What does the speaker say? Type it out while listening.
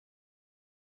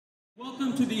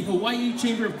Welcome to the Hawaii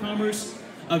Chamber of Commerce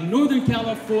of Northern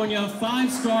California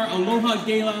 5-Star Aloha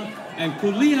Gala and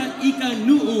Kulia Ika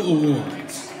Nu'u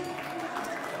Awards.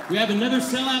 We have another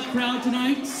sellout crowd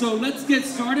tonight, so let's get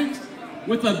started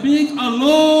with a big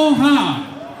aloha!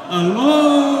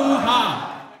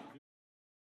 Aloha!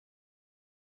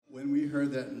 When we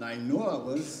heard that Nainoa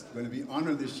was going to be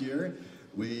honored this year,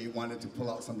 we wanted to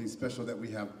pull out something special that we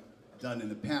have done in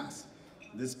the past.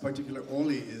 This particular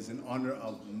oli is in honor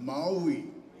of Maui,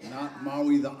 not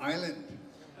Maui the island,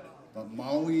 but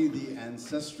Maui the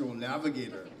ancestral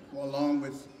navigator, who along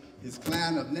with his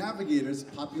clan of navigators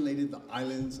populated the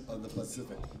islands of the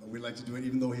Pacific. We'd like to do it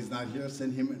even though he's not here,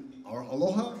 send him our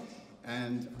aloha,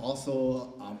 and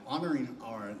also honoring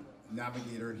our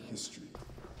navigator history.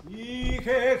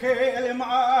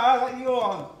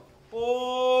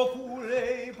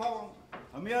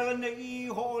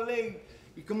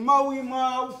 Ika maui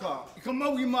mauka, ika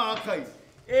maui makai,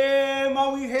 e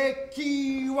maui he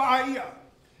ki waia,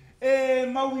 e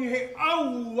maui he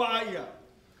au waia.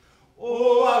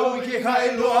 O au ke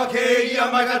kai loa ke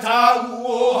ia mai ka tau,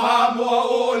 o ha moa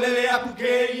o lele aku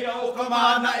ke ia, o ka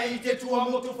mana e te tua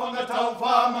motu whangatau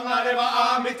wha mga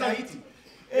rewa a me tahiti.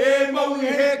 E maui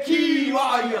he ki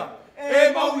waia,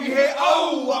 e maui he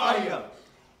au waia.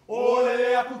 O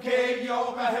lele aku ke ia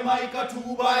o ka he mai ka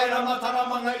tuba e ramatara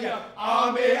manga ia, a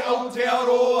me au te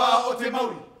aroa o te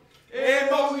Maui. E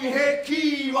Maui he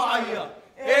ki waia,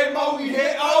 e Maui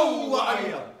he au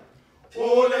waia.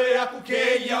 O lele aku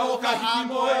ke ia o ka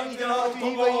himo i te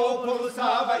rotingo o polo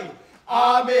sāwai,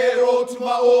 a me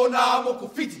rotuma o nā moku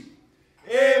whiti.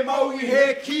 E Maui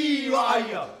he ki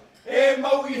waia, e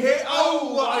Maui he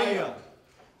au waia.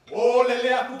 O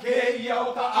lele aku ke ia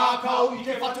o ka ākau I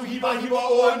te whatu hiwa hiwa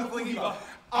o anuku hiwa.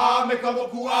 A me ka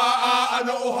moku a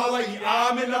ana o Hawaii,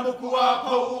 a me na moku a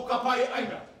pau o ka pai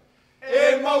aina.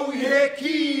 E Maui he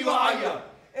ki waia,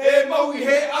 e Maui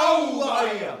he au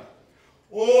waia.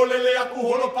 O lele aku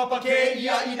holo papa ke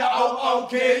ia I na au au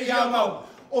ke ia mau.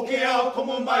 O ke au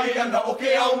komo mai ana, o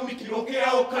ke au miki, o ke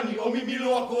au kani, o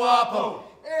mimilo ako a pau.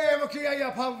 E mo ke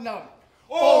ia pau nau.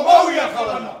 O Maui a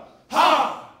kalana,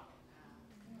 ha!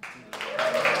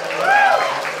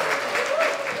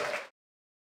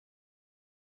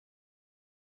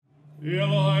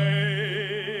 Aloha!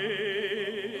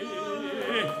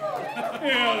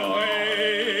 Aloha!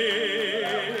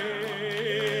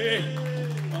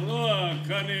 Aloha,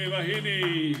 kane wahine.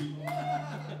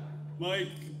 Mai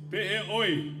pehe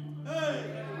oi.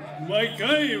 Mai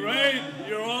kai, right?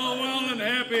 You're all well and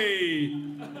happy.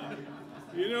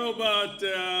 You know, about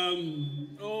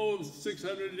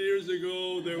 600 years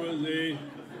ago, there was a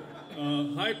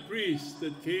high priest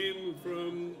that came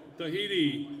from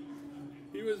Tahiti.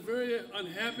 He was very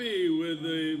unhappy with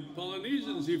the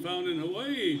Polynesians he found in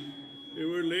Hawaii. They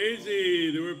were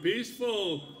lazy, they were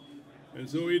peaceful, and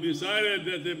so he decided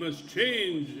that they must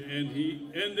change, and he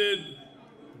ended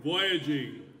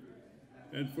voyaging.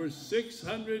 And for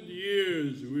 600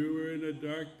 years, we were in a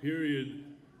dark period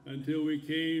until we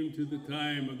came to the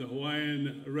time of the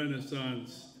Hawaiian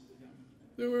Renaissance.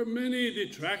 There were many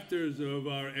detractors of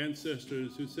our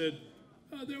ancestors who said,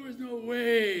 oh, there was no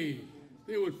way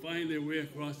they would find their way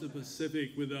across the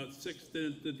Pacific without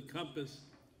sextant and compass.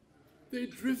 They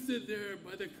drifted there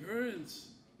by the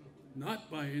currents, not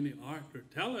by any art or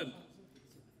talent.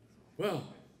 Well,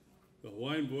 the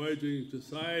Hawaiian Voyaging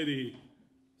Society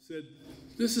said,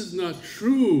 this is not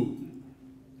true.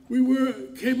 We were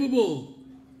capable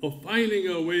of finding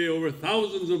our way over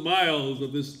thousands of miles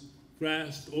of this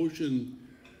vast ocean.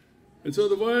 And so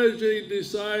the Voyaging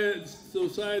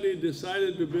Society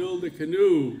decided to build a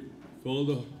canoe called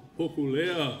the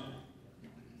Hokulea,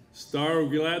 Star of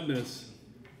Gladness.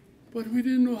 But we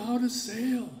didn't know how to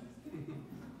sail.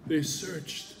 They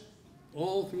searched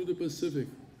all through the Pacific.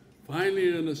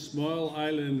 Finally, on a small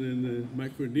island in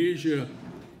Micronesia,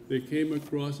 they came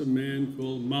across a man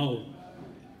called Mau.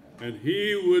 And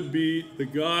he would be the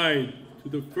guide to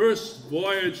the first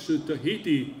voyage to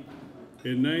Tahiti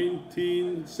in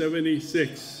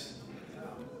 1976.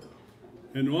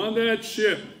 And on that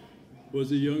ship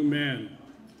was a young man,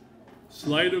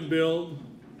 slight of build,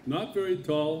 not very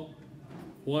tall,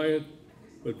 quiet,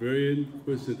 but very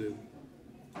inquisitive.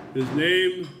 His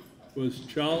name was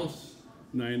Charles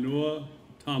Nainoa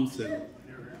Thompson.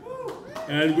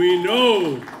 And we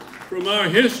know from our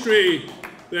history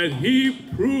that he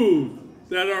proved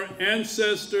that our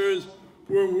ancestors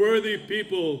were worthy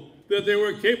people, that they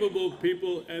were capable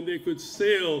people, and they could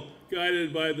sail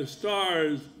guided by the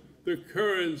stars, the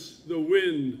currents, the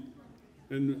wind,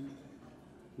 and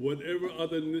whatever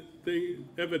other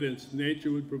evidence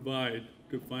nature would provide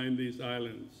to find these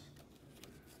islands.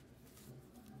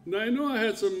 Nainoa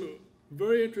had some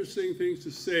very interesting things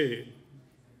to say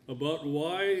about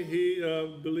why he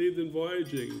believed in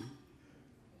voyaging.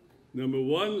 Number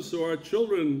one, so our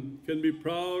children can be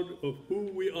proud of who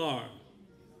we are.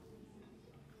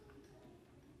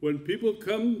 When people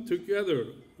come together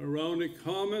around a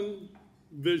common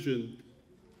vision,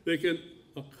 they can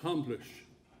accomplish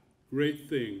great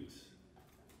things.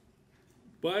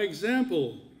 By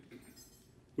example,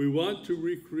 we want to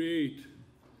recreate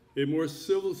a more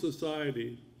civil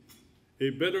society, a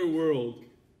better world,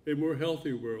 a more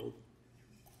healthy world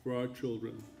for our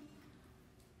children.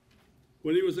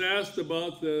 When he was asked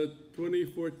about the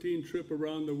 2014 trip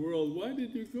around the world, why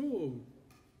did you go?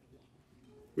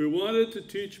 We wanted to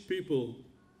teach people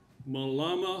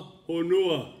malama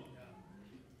honua,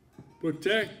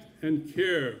 protect and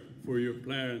care for your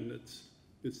planet.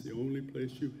 It's the only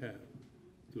place you have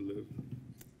to live.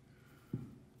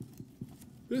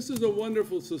 This is a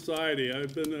wonderful society.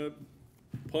 I've been a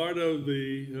part of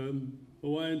the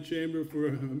Hawaiian Chamber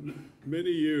for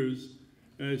many years,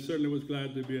 and I certainly was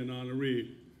glad to be an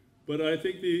honoree. But I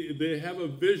think they have a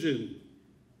vision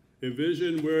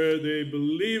where they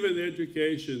believe in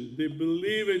education, they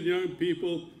believe in young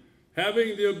people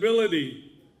having the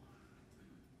ability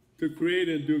to create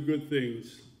and do good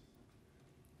things.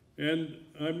 And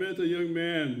I met a young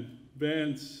man,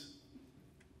 Vance,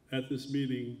 at this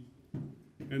meeting,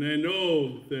 and I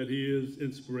know that he is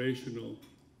inspirational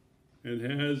and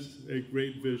has a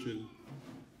great vision.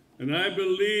 And I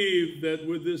believe that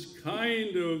with this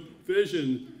kind of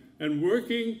vision and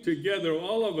working together,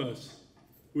 all of us,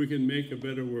 we can make a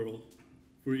better world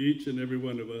for each and every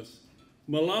one of us.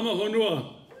 Malama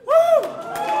honua.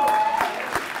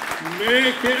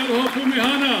 Me ke aloha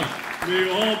pumihana. May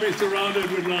you all be surrounded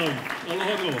with love.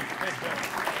 Aloha no.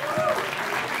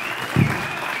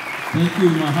 Thank you.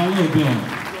 Mahalo, Bill.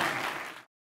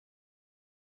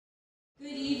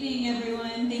 Good evening,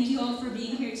 everyone. Thank you all for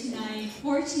being here tonight.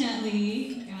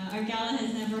 Fortunately, our gala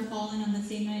has never fallen on the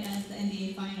same night as the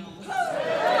NBA Finals.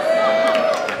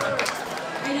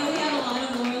 I know we have a lot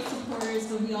of loyal supporters,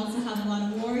 but we also have a lot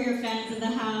of Warrior fans in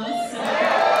the house. So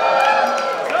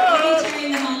we'll be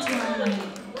cheering them on tomorrow night.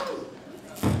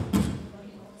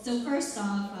 So first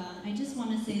off, I just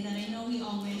want to say that I know we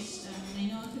all wished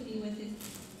Nainoa could be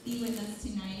with us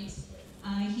tonight.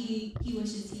 He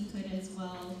wishes he could as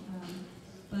well,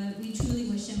 but we truly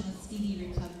wish him a speedy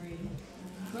recovery.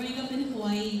 Growing up in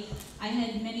Hawaii, I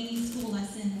had many school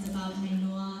lessons about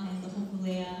Nainoa and the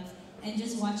Hokulea, and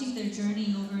just watching their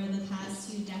journey over the past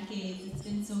few decades, it's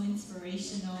been so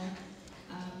inspirational.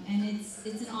 And it's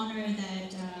an honor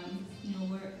that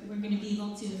we're going to be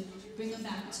able to bring him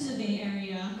back to the Bay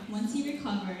Area once he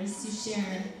recovers to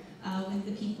share with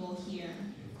the people here.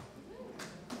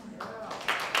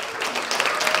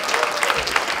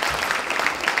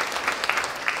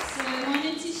 So I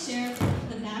wanted to share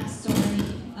the backstory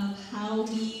of how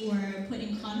we were put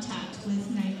in contact with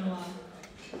Nainoa.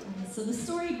 So the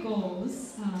story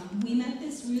goes, we met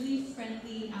this really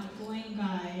friendly, outgoing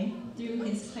guy through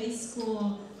his high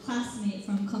school classmate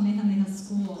from Kamehameha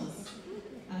schools,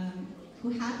 who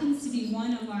happens to be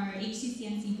one of our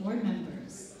HCCNC board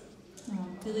members,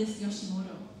 Phyllis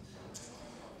Yoshimoto.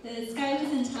 This guy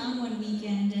was in town one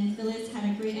weekend, and Phyllis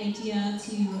had a great idea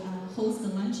to host a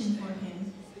luncheon for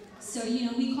him. So,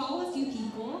 we called a few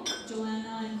people,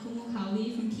 Joanna and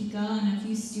Kumukawi from Kika and a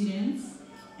few students,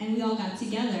 and we all got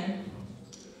together.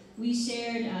 We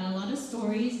shared a lot of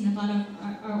stories and about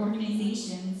our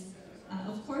organizations.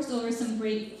 Of course, over some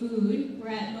great food. We're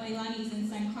at Noelani's in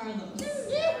San Carlos.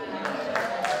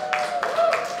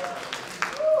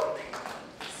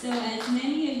 So as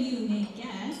many of you may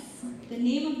guess, the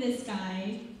name of this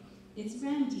guy is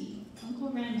Randy, Uncle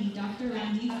Randy, Dr.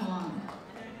 Randy Huang.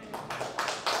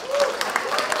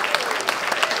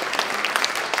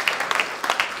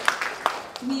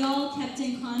 We all kept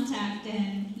in contact,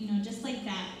 and just like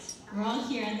that, we're all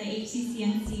here at the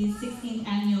HCCNC's 16th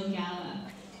annual gala.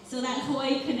 So that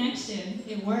Hawaii connection,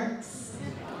 it works.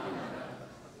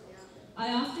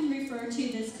 I often refer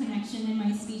to this connection in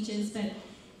my speeches, but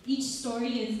each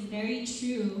story is very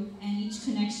true, and each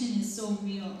connection is so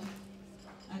real.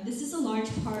 This is a large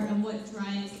part of what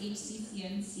drives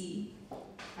HCCNC.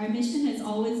 Our mission has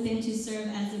always been to serve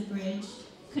as a bridge,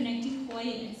 connecting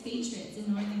Hawaii expatriates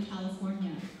in Northern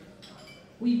California.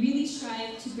 We really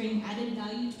strive to bring added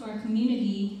value to our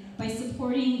community by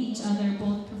supporting each other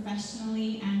both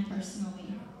professionally and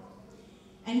personally.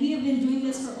 And we have been doing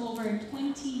this for over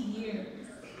 20 years.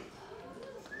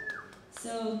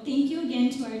 So thank you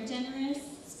again to our generous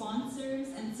sponsors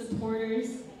and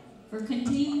supporters for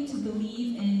continuing to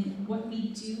believe in what we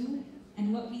do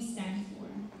and what we stand for.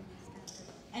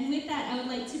 And with that, I would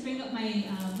like to bring up my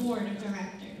board of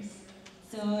directors.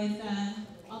 So if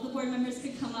all the board members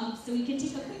could come up so we can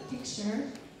take a quick picture.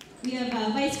 We have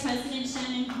Vice President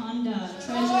Shannon Honda,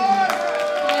 Treasurer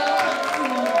Gail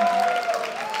Katsuoka,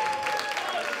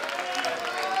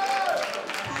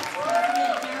 Past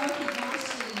President Daryl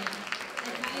Higashi,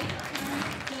 Advice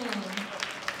Karen Phil,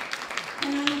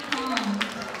 Kanan Kong,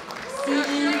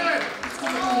 Stephen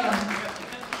Scorpio,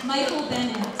 Michael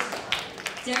Bennett,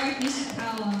 Derek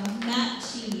Nishikawa, Matt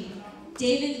Chi,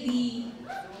 David Lee,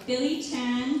 Billy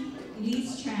Chan,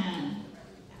 Elise Tran.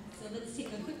 So let's take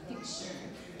a quick picture.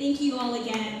 Thank you all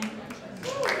again.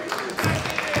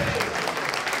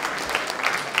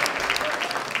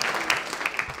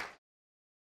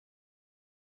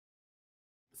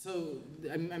 So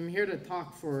I'm here to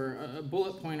talk for a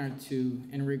bullet point or two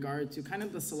in regard to kind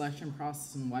of the selection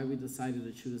process and why we decided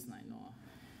to choose Nainoa,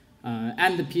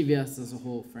 and the PVS as a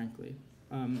whole, frankly.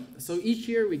 So each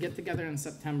year we get together in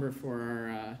September for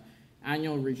our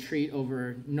annual retreat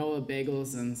over Noah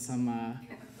bagels and some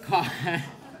coffee.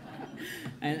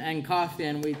 And coffee,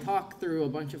 and we talk through a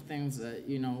bunch of things that,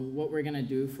 you know, what we're gonna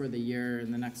do for the year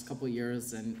in the next couple of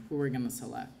years and who we're gonna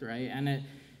select, right? And it,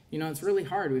 you know, it's really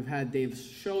hard. We've had Dave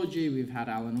Shoji, we've had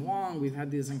Alan Wong, we've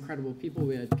had these incredible people.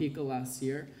 We had Pika last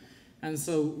year. And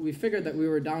so we figured that we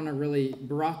were down to really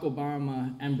Barack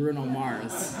Obama and Bruno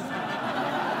Mars.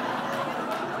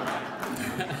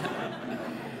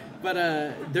 But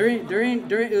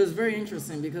it was very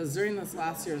interesting because during this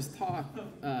last year's talk,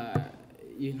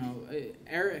 you know,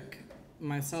 Eric,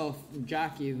 myself,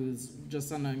 Jackie, who's just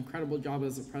done an incredible job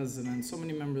as a president, and so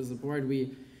many members of the board,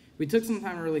 we took some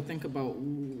time to really think about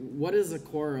what is the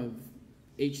core of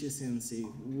HCCNC?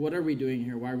 What are we doing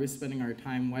here? Why are we spending our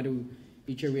time? Why do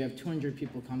each year we have 200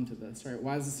 people come to this, right?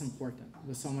 Why is this important?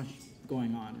 There's so much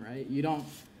going on, right? You don't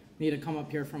need to come up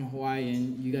here from Hawaii,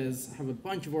 and you guys have a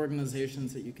bunch of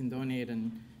organizations that you can donate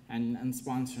and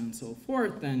sponsor and so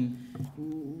forth. And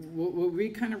what we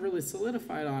kind of really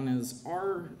solidified on is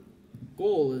our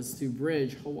goal is to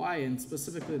bridge Hawaii and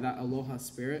specifically that Aloha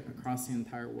spirit across the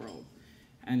entire world.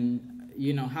 And,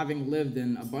 you know, having lived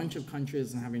in a bunch of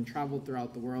countries and having traveled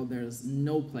throughout the world, there's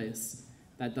no place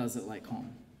that does it like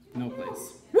home. No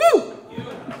place. Woo!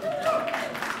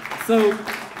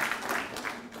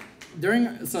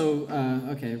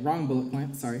 Okay, wrong bullet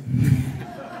point, sorry.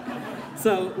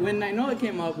 So when Nainoa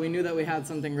came up, we knew that we had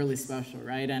something really special,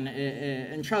 right?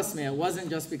 And trust me, it wasn't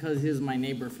just because he was my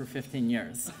neighbor for 15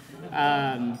 years.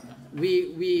 The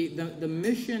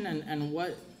mission and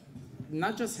what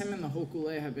not just him and the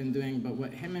Hokule have been doing, but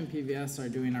what him and PVS are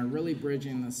doing are really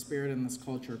bridging the spirit and this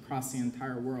culture across the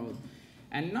entire world.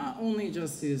 And not only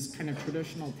just these kind of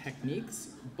traditional techniques,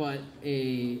 but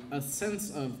a sense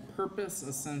of purpose,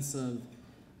 a sense of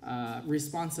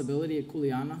responsibility at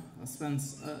Kuleana, a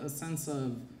sense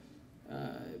of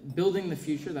building the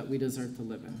future that we deserve to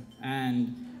live in.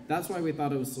 And that's why we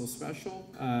thought it was so special.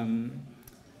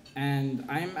 And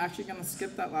I'm actually going to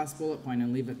skip that last bullet point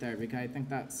and leave it there because I think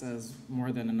that says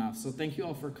more than enough. So thank you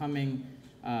all for coming.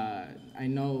 I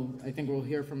think we'll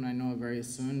hear from Nainoa very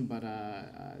soon, but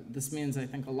this means, I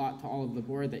think, a lot to all of the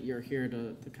board that you're here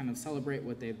to kind of celebrate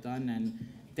what they've done. And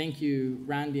thank you,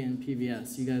 Randy and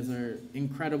PVS. You guys are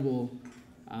incredible.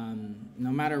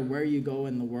 No matter where you go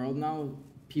in the world now,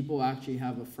 people actually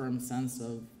have a firm sense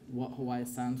of what Hawaii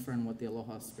stands for and what the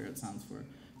Aloha spirit stands for.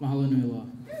 Mahalo nui loa.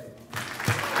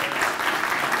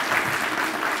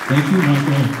 Thank you,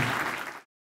 Michael.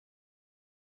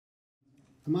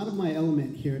 I'm out of my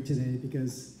element here today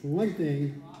because, for one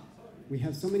thing, we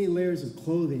have so many layers of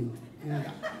clothing. And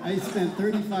I spent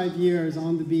 35 years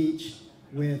on the beach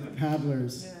with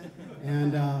paddlers.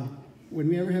 And when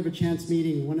we ever have a chance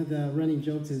meeting, one of the running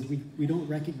jokes is we don't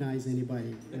recognize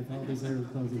anybody with all these layers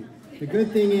of clothing. The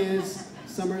good thing is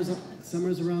summer's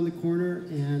around the corner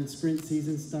and sprint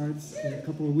season starts in a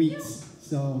couple of weeks.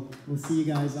 So we'll see you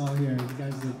guys all here. You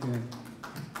guys look good.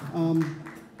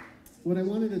 What I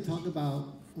wanted to talk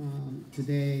about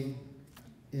today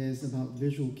is about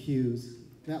visual cues.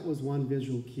 That was one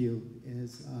visual cue,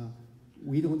 is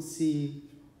we don't see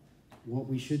what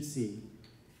we should see.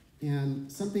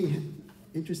 And something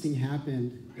interesting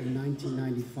happened in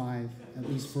 1995, at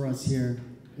least for us here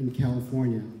in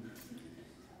California.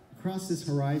 Across this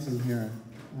horizon here,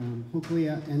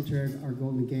 Hokulea entered our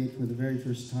Golden Gate for the very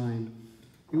first time.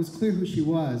 It was clear who she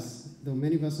was, though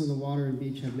many of us on the water and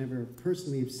beach have never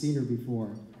personally seen her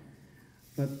before.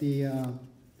 But the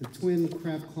twin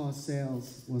crab claw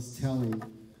sails was telling.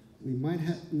 We might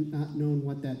have not known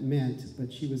what that meant,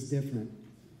 but she was different.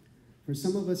 For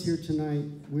some of us here tonight,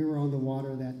 we were on the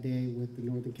water that day with the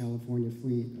Northern California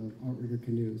fleet of outrigger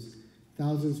canoes.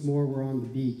 Thousands more were on the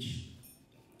beach,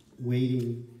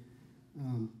 waiting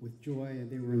with joy,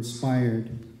 and they were inspired.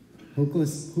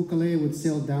 Hokulea would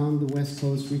sail down the west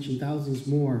coast, reaching thousands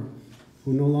more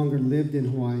who no longer lived in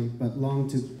Hawaii, but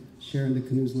longed to share in the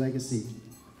canoe's legacy.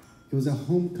 It was a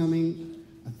homecoming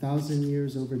 1,000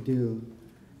 years overdue.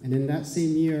 And in that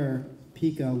same year,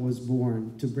 Pika was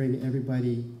born to bring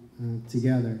everybody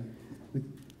together.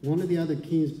 One of the other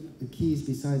keys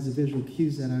besides the visual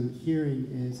cues that I'm hearing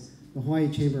is the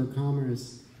Hawaii Chamber of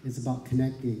Commerce is about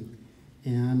connecting.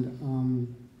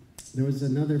 And there was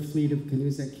another fleet of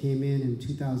canoes that came in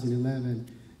 2011,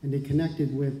 and they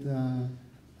connected with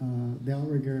the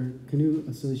Outrigger Canoe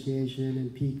Association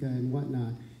and Pika and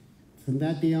whatnot. From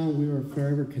that day on, we were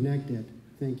forever connected.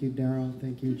 Thank you, Daryl.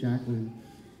 Thank you, Jacqueline.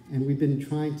 And we've been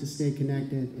trying to stay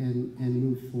connected and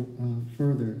move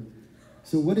further.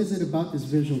 So what is it about this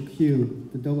visual cue,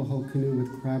 the double hull canoe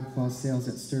with crab claw sails,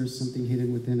 that stirs something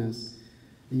hidden within us?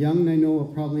 The young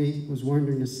Nainoa probably was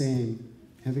wondering the same.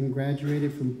 Having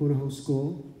graduated from Punahou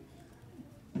School,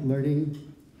 looking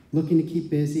to keep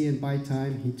busy and buy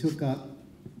time, he took up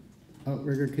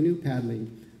outrigger canoe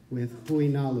paddling with Hui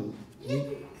Nalu.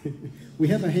 We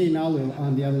have a Hei Nalu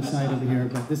on the other side over here,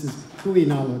 but this is Hui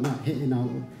Nalu, not Hei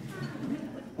Nalu.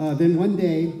 Then one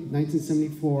day,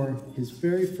 1974, his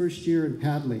very first year in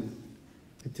paddling,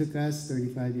 it took us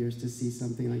 35 years to see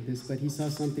something like this, but he saw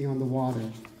something on the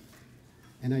water,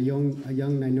 and a young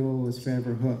Nainoa was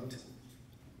forever hooked.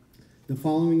 The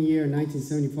following year,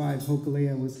 1975,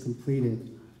 Hokulea was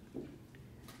completed.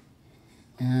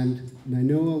 And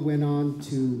Nainoa went on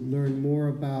to learn more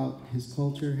about his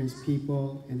culture, his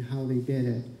people, and how they did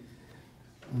it.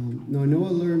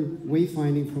 Nainoa learned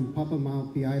wayfinding from Papa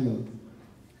Maupiailo.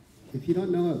 If you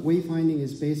don't know it, wayfinding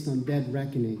is based on dead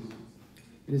reckoning.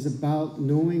 It is about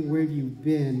knowing where you've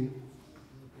been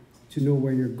to know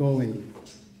where you're going.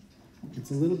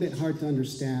 It's a little bit hard to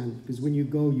understand, because when you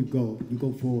go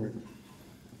forward.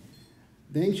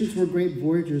 The ancients were great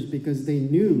voyagers because they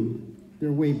knew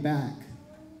their way back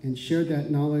and shared that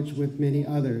knowledge with many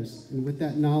others. And with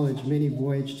that knowledge, many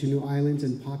voyaged to new islands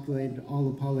and populated all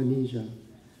of Polynesia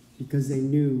because they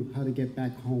knew how to get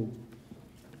back home.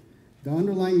 The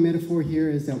underlying metaphor here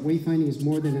is that wayfinding is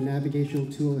more than a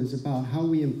navigational tool. It's about how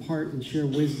we impart and share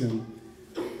wisdom.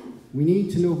 We need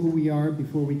to know who we are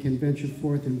before we can venture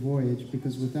forth and voyage,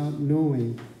 because without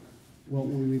knowing, what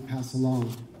will we pass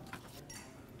along?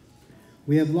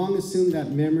 We have long assumed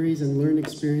that memories and learned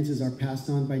experiences are passed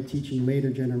on by teaching later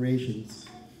generations.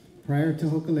 Prior to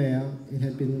Hokulea, it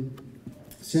had been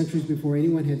centuries before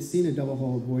anyone had seen a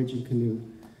double-hulled voyaging canoe.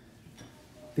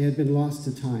 They had been lost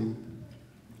to time.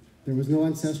 There was no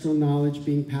ancestral knowledge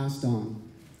being passed on.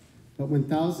 But when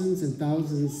thousands and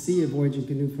thousands see a voyaging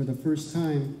canoe for the first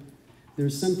time,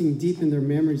 there's something deep in their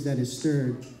memories that is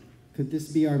stirred. Could this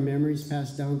be our memories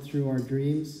passed down through our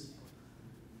dreams?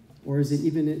 Or is it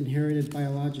even inherited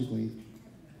biologically?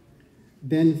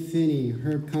 Ben Finney,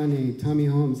 Herb Kane, Tommy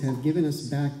Holmes have given us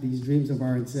back these dreams of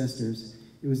our ancestors.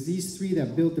 It was these three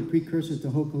that built the precursor to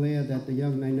Hokulea that the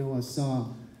young Nainoa saw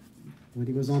when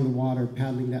he was on the water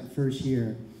paddling that first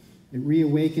year. It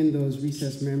reawakened those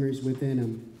recessed memories within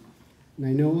him.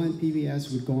 Nainoa and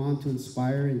PBS would go on to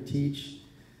inspire and teach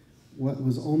what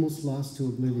was almost lost to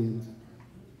oblivion.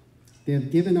 They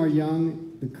have given our young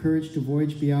the courage to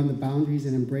voyage beyond the boundaries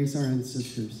and embrace our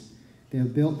ancestors. They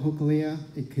have built Hokulea,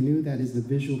 a canoe that is the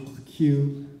visual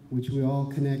cue which we all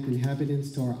connect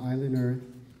inhabitants to our island Earth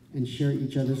and share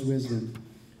each other's wisdom.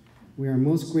 We are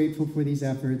most grateful for these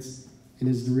efforts, and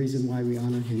is the reason why we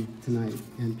honor him tonight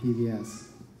and PBS.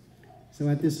 So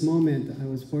at this moment, I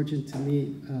was fortunate to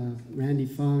meet Randy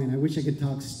Fong, and I wish I could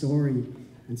talk story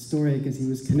because he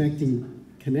was connecting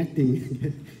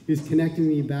he was connecting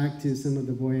me back to some of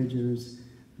the voyagers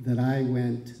that I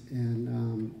went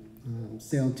and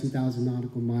sailed 2,000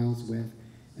 nautical miles with.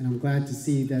 And I'm glad to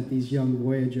see that these young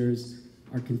voyagers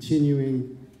are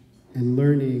continuing and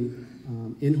learning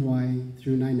in Hawaii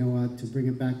through Nainoa to bring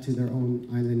it back to their own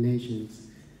island nations.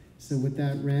 So with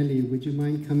that, Randy, would you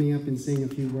mind coming up and saying a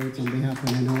few words on behalf of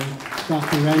Nainoa?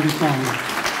 Dr. Randy Fong.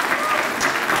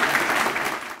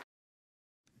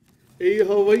 E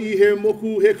Hawaii he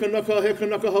moku he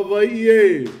kanaka Hawaii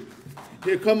e.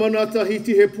 He kamanata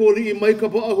hiti he pōli I mai ka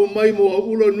pa'ahu mai mo a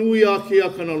ula nui a ki a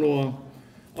kanaloa.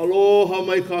 Aloha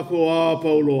mai kako a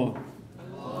pauloa.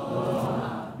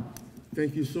 Aloha.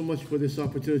 Thank you so much for this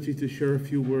opportunity to share a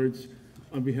few words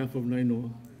on behalf of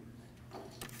Nainoa.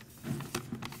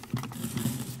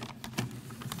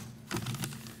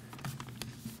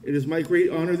 It is my great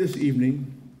honor this evening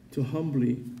to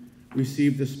humbly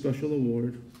receive this special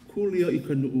award, Kulia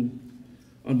Ika Nu'u,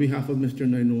 on behalf of Mr.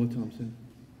 Nainoa Thompson.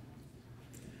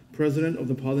 President of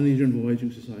the Polynesian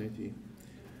Voyaging Society.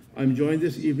 I'm joined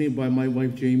this evening by my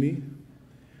wife, Jamie.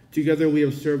 Together, we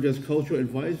have served as cultural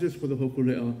advisors for the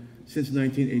Hokulea since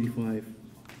 1985.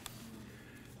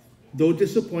 Though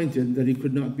disappointed that he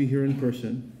could not be here in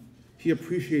person, he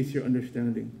appreciates your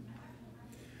understanding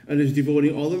and is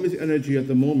devoting all of his energy at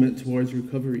the moment towards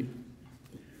recovery.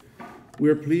 We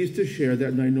are pleased to share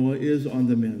that Nainoa is on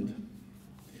the mend.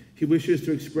 He wishes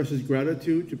to express his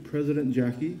gratitude to President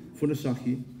Jackie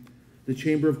Funasaki, the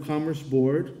Chamber of Commerce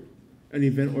Board and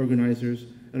event organizers,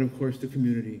 and of course the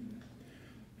community,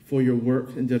 for your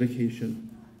work and dedication,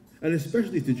 and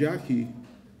especially to Jackie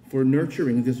for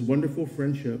nurturing this wonderful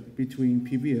friendship between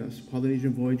PVS,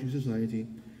 Polynesian Voyaging Society,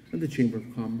 and the Chamber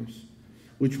of Commerce,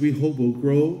 which we hope will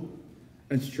grow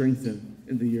and strengthen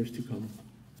in the years to come.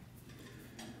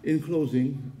 In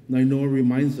closing, Nainoa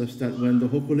reminds us that when the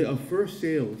Hokulea first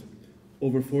sailed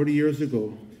over 40 years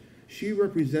ago, she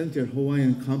represented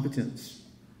Hawaiian competence,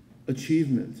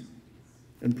 achievement,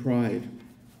 and pride.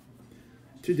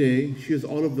 Today, she is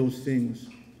all of those things,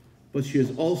 but she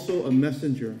is also a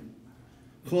messenger,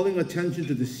 calling attention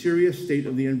to the serious state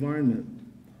of the environment,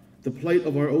 the plight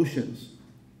of our oceans,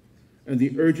 and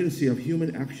the urgency of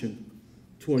human action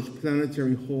towards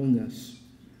planetary wholeness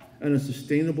and a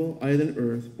sustainable island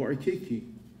Earth for our keiki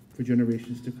for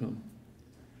generations to come.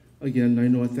 Again,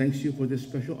 Nainoa thanks you for this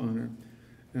special honor,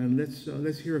 and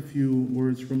let's hear a few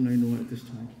words from Nainoa at this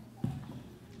time.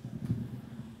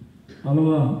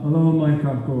 Aloha, aloha mai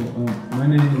kako. My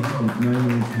name is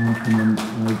Nainoa Thompson, and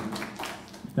I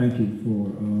thank you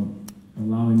for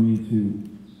allowing me to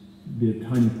be a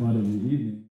tiny part of the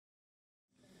evening.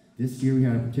 This year we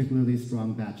had a particularly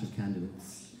strong batch of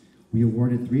candidates. We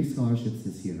awarded 3 scholarships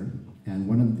this year, and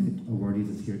one of the awardees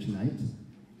is here tonight,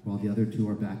 while the other 2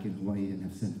 are back in Hawaii and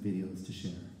have sent videos to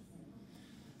share.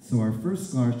 So our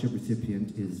first scholarship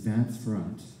recipient is Vance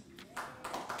Ferrant.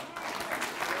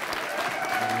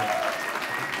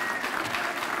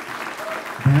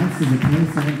 Vance is a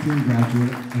 2017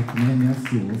 graduate of Kamehameha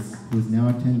Schools who is now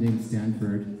attending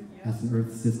Stanford as an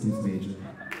Earth Systems major.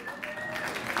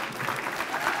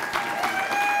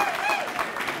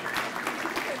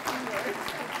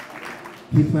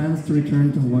 He plans to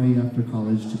return to Hawaii after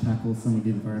college to tackle some of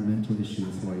the environmental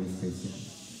issues Hawaii is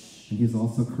facing. And he's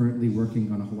also currently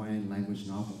working on a Hawaiian language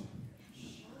novel.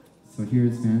 So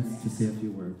here's Vance to say a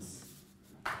few words.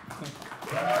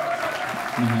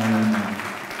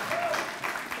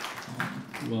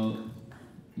 Well,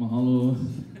 mahalo,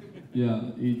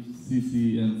 yeah,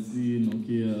 HCCNC, no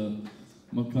kia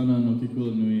makana no ke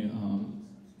kula nui,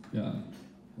 yeah,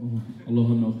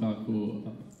 aloha no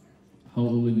kako,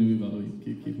 haole nui wau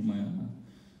ke pumaiana.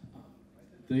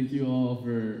 Thank you all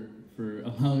for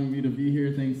allowing me to be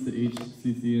here. Thanks to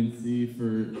HCCNC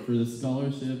for the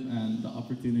scholarship and the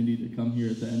opportunity to come here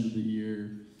at the end of the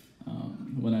year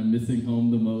when I'm missing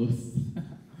home the most.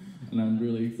 And I'm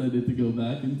really excited to go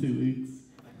back in 2 weeks.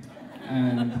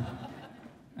 And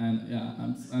yeah,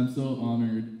 I'm so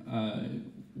honored.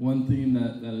 One theme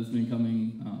that has been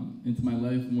coming into my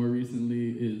life more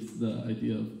recently is the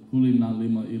idea of huli na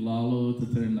lima ilalo, to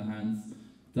turn the hands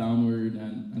downward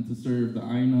and to serve the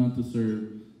aina, to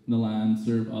serve the land,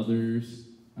 serve others.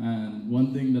 And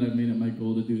one thing that I've made it my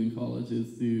goal to do in college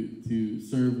is to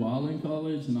serve while in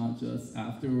college, not just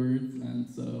afterwards. And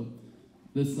so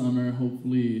this summer,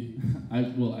 hopefully, I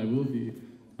will be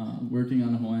working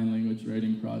on a Hawaiian language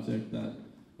writing project that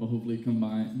will hopefully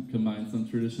combine some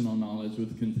traditional knowledge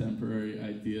with contemporary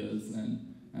ideas and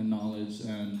knowledge,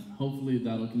 and hopefully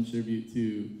that'll contribute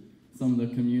to some of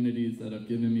the communities that have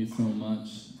given me so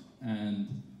much,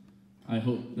 and I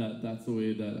hope that that's the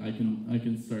way that I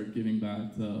can start giving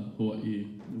back to Hawaii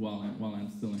while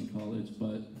I'm still in college.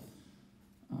 But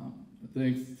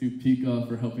thanks to Pika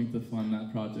for helping to fund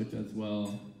that project as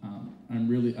well.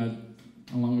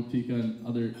 Along with Pika and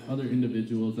other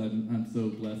individuals, I'm so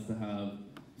blessed to have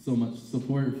so much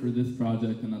support for this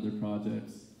project and other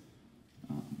projects.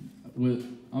 With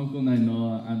Uncle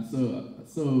Nainoa, I'm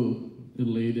so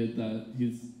elated that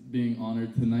he's being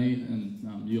honored tonight, and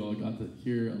you all got to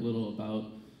hear a little about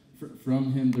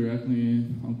from him directly,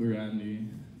 Uncle Randy,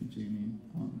 Jamie.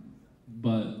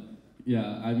 But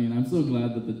yeah, I mean, I'm so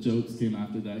glad that the jokes came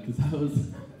after that, because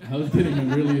I was getting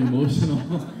really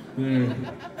emotional there,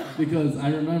 because I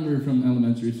remember from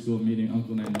elementary school meeting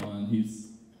Uncle Nainoa, and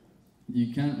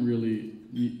you can't really,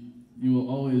 you will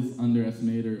always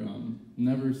underestimate or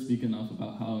never speak enough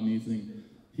about how amazing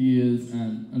he is,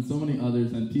 and so many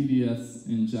others, and PVS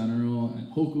in general,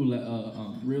 and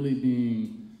Hokulea really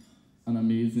being an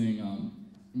amazing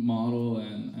model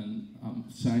and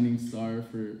shining star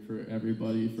for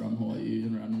everybody from Hawaii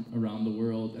and around the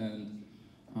world. And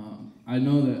I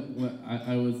know that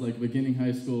I was like beginning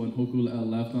high school when Hokulea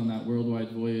left on that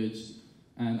worldwide voyage.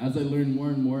 And as I learned more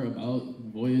and more about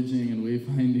voyaging and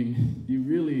wayfinding, you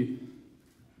really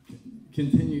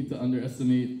continue to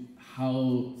underestimate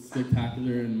how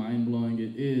spectacular and mind-blowing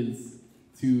it is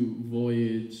to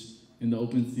voyage in the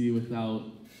open sea without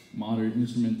modern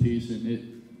instrumentation.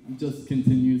 It just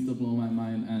continues to blow my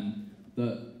mind. And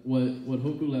what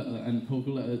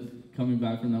Hokulea coming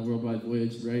back from that worldwide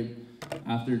voyage right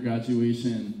after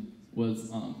graduation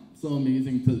was so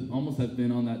amazing to almost have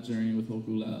been on that journey with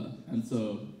Hokulea. And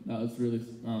so that was really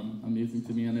amazing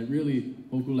to me. And it really,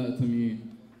 Hokulea to me,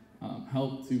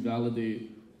 helped to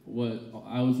validate what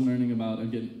I was learning about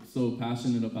and get so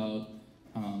passionate about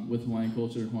with Hawaiian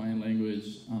culture, Hawaiian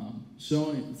language,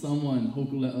 showing someone,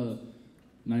 Hokulea,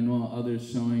 Nainoa, others,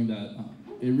 showing that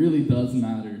it really does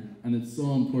matter. And it's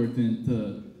so important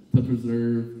to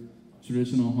preserve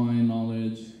traditional Hawaiian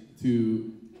knowledge,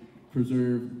 to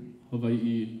preserve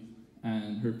Hawaii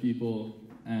and her people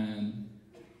and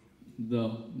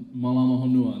the Malama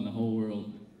Honua and the whole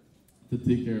world, to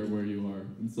take care of where you are.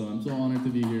 And so I'm so honored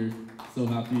to be here, so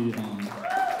happy,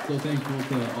 so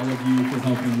thankful to all of you for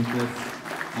helping with this,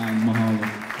 and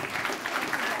mahalo.